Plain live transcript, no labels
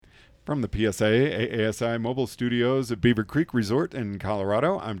From the PSA AASI mobile studios at Beaver Creek Resort in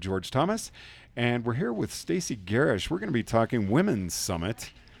Colorado, I'm George Thomas, and we're here with Stacy Garish. We're going to be talking Women's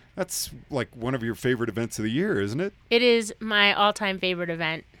Summit. That's like one of your favorite events of the year, isn't it? It is my all-time favorite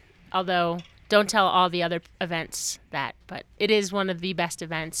event, although don't tell all the other events that, but it is one of the best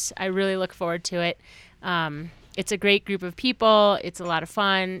events. I really look forward to it. It's a great group of people. It's a lot of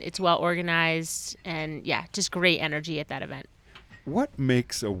fun. It's well organized, and yeah, just great energy at that event. What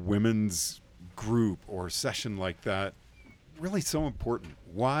makes a women's group or session like that really so important?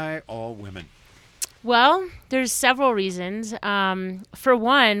 Why all women? Well, there's several reasons. For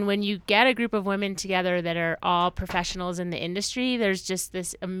one, when you get a group of women together that are all professionals in the industry, there's just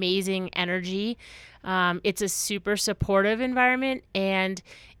this amazing energy. It's a super supportive environment, and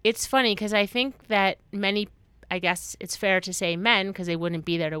it's funny because I think that I guess it's fair to say men, because they wouldn't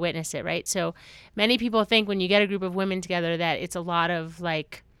be there to witness it, right? So many people think when you get a group of women together that it's a lot of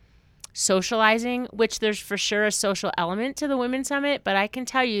like socializing, which there's for sure a social element to the Women's Summit, but I can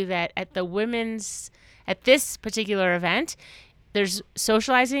tell you that at this particular event, there's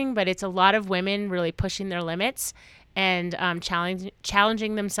socializing, but it's a lot of women really pushing their limits and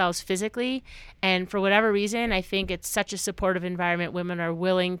challenging themselves physically. And for whatever reason, I think it's such a supportive environment. Women are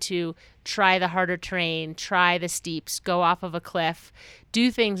willing to try the harder terrain, try the steeps, go off of a cliff,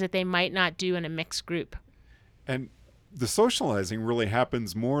 do things that they might not do in a mixed group. And the socializing really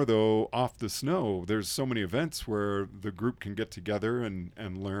happens more, though, off the snow. There's so many events where the group can get together and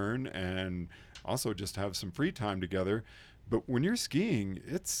learn and also just have some free time together. But when you're skiing,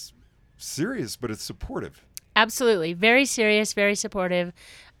 it's serious, but it's supportive. Absolutely. Very serious, very supportive.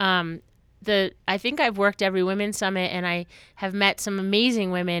 I think I've worked every Women's Summit, and I have met some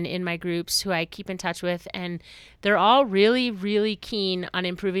amazing women in my groups who I keep in touch with, and they're all really, really keen on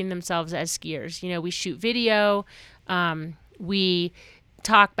improving themselves as skiers. You know, we shoot video, we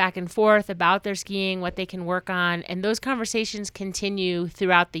talk back and forth about their skiing, what they can work on, and those conversations continue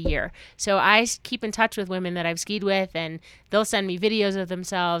throughout the year. So I keep in touch with women that I've skied with, and they'll send me videos of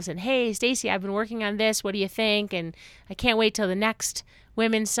themselves and, hey, Stacy, I've been working on this. What do you think? And I can't wait till the next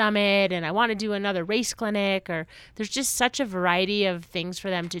Women's Summit, and I want to do another race clinic. Or there's just such a variety of things for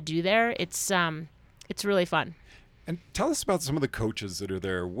them to do there. It's really fun. And tell us about some of the coaches that are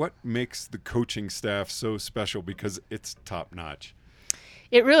there. What makes the coaching staff so special? Because it's top notch.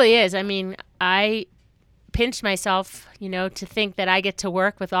 It really is. I mean, I pinch myself, to think that I get to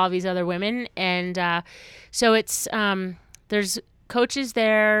work with all these other women. And so it's there's coaches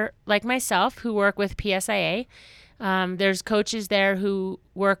there like myself who work with PSIA. There's coaches there who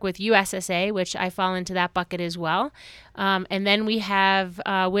work with USSA, which I fall into that bucket as well. And then we have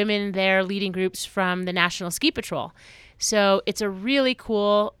women there leading groups from the National Ski Patrol. So it's a really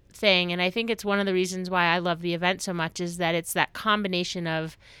cool thing, and I think it's one of the reasons why I love the event so much is that it's that combination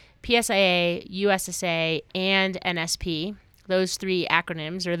of PSIA, USSA, and NSP, those three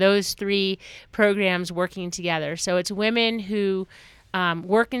acronyms or those three programs working together. So it's women who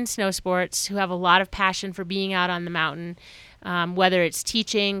work in snow sports, who have a lot of passion for being out on the mountain, whether it's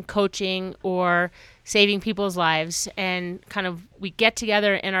teaching, coaching, or saving people's lives. And kind of we get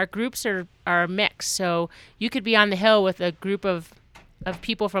together, and our groups are a mix. So you could be on the hill with a group of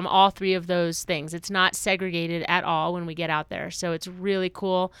people from all three of those things. It's not segregated at all when we get out there. So it's really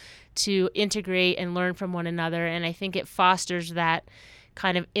cool to integrate and learn from one another. And I think it fosters that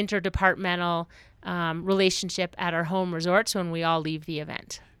kind of interdepartmental relationship at our home resorts when we all leave the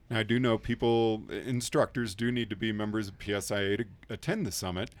event. Now, I do know instructors do need to be members of PSIA to attend the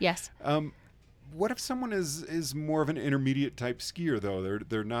summit. Yes. What if someone is more of an intermediate type skier, though?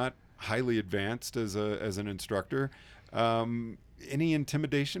 They're not highly advanced as an instructor. Any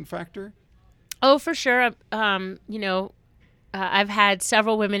intimidation factor? Oh, for sure. I've had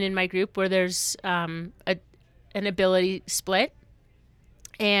several women in my group where there's an ability split,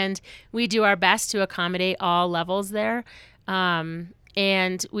 and we do our best to accommodate all levels there.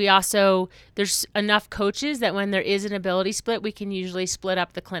 And we also, there's enough coaches that when there is an ability split, we can usually split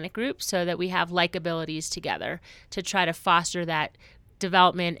up the clinic group so that we have like abilities together to try to foster that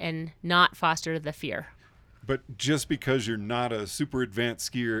development and not foster the fear. But just because you're not a super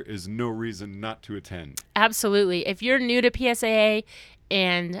advanced skier is no reason not to attend. Absolutely. If you're new to PSAA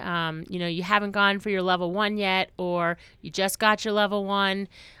and you haven't gone for your level 1 yet, or you just got your level 1,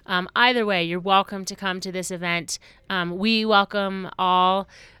 either way, you're welcome to come to this event. We welcome all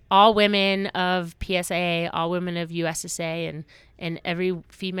women of PSAA, all women of USSA, and every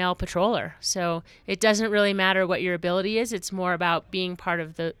female patroller. So it doesn't really matter what your ability is. It's more about being part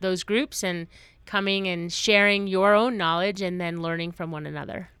of those groups and coming and sharing your own knowledge and then learning from one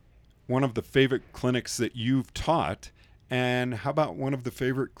another. One of the favorite clinics that you've taught And how about one of the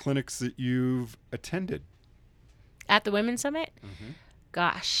favorite clinics that you've attended? At the Women's Summit?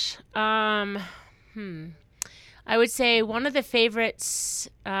 Gosh. I would say one of the favorites,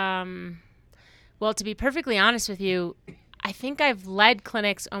 well, to be perfectly honest with you, I think I've led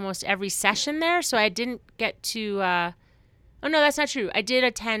clinics almost every session there, so I didn't get to, oh no, that's not true. I did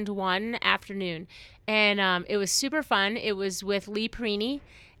attend one afternoon, and it was super fun. It was with Lee Perini,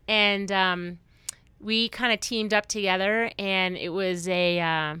 and we kind of teamed up together, and it was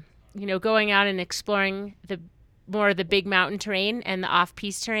going out and exploring more of the big mountain terrain and the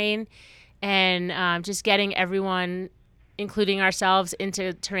off-piste terrain, and just getting everyone, including ourselves,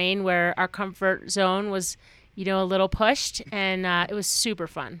 into terrain where our comfort zone was, a little pushed, and it was super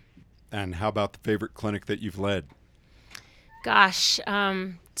fun. And how about the favorite clinic that you've led? Gosh,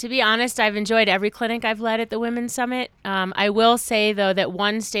 to be honest, I've enjoyed every clinic I've led at the Women's Summit. I will say, though, that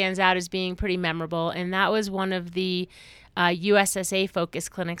one stands out as being pretty memorable, and that was one of the USSA focus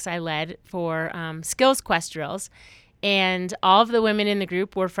clinics I led for Skills Quest drills. And all of the women in the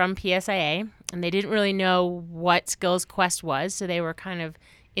group were from PSIA, and they didn't really know what Skills Quest was, so they were kind of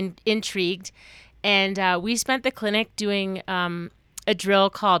intrigued. And we spent the clinic doing a drill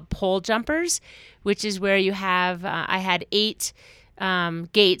called pole jumpers, which is where you have, I had 8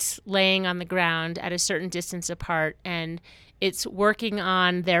 gates laying on the ground at a certain distance apart, and it's working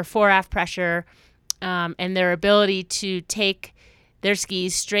on their fore-aft pressure and their ability to take their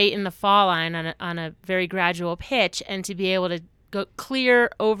skis straight in the fall line on a very gradual pitch, and to be able to go clear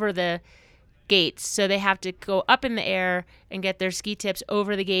over the gates. So they have to go up in the air and get their ski tips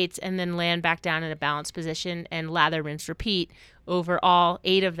over the gates and then land back down in a balanced position and lather, rinse, repeat over all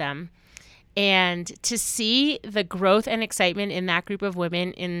 8 of them. And to see the growth and excitement in that group of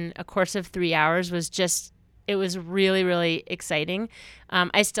women in a course of 3 hours was just, it was really, really exciting.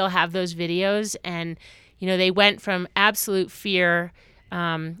 I still have those videos, and, they went from absolute fear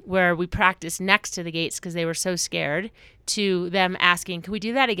where we practiced next to the gates because they were so scared, to them asking, can we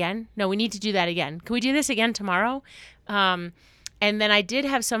do that again? No, we need to do that again. Can we do this again tomorrow? And then I did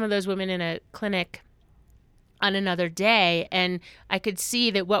have some of those women in a clinic on another day, and I could see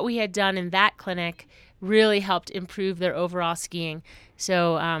that what we had done in that clinic really helped improve their overall skiing.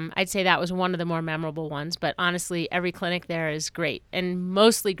 So I'd say that was one of the more memorable ones, but honestly, every clinic there is great, and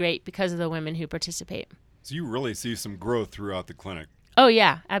mostly great because of the women who participate. So you really see some growth throughout the clinic. Oh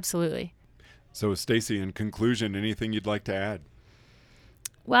yeah, absolutely. So Stacy, in conclusion, anything you'd like to add?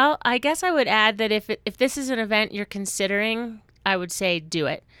 Well, I guess I would add that if this is an event you're considering, I would say do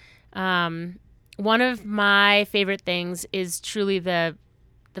it. One of my favorite things is truly the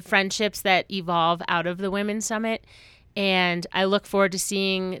friendships that evolve out of the Women's Summit, and I look forward to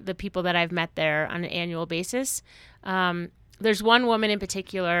seeing the people that I've met there on an annual basis. There's one woman in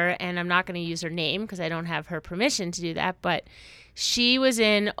particular, and I'm not going to use her name because I don't have her permission to do that, but she was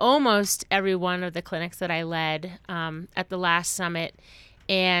in almost every one of the clinics that I led at the last summit,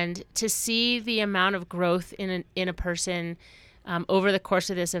 and to see the amount of growth in a person over the course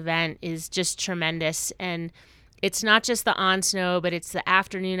of this event is just tremendous. And it's not just the on snow, but it's the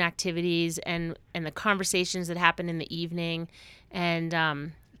afternoon activities and the conversations that happen in the evening, and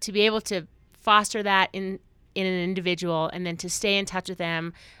to be able to foster that in an individual, and then to stay in touch with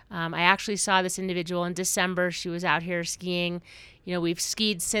them. I actually saw this individual in December. She was out here skiing. We've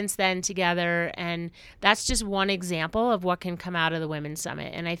skied since then together, and that's just one example of what can come out of the Women's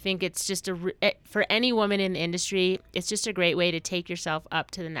Summit. And I think it's just for any woman in the industry, it's just a great way to take yourself up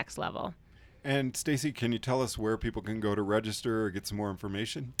to the next level. And Stacy, can you tell us where people can go to register or get some more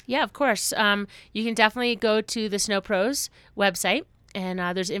information? Yeah, of course. You can definitely go to the Snow Pros website, and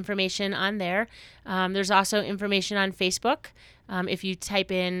there's information on there. There's also information on Facebook. If you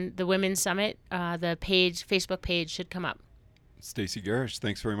type in the Women's Summit, the Facebook page should come up. Stacy Garish,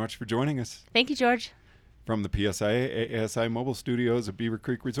 thanks very much for joining us. Thank you, George. From the PSIA ASI Mobile Studios at Beaver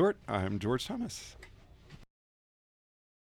Creek Resort, I'm George Thomas.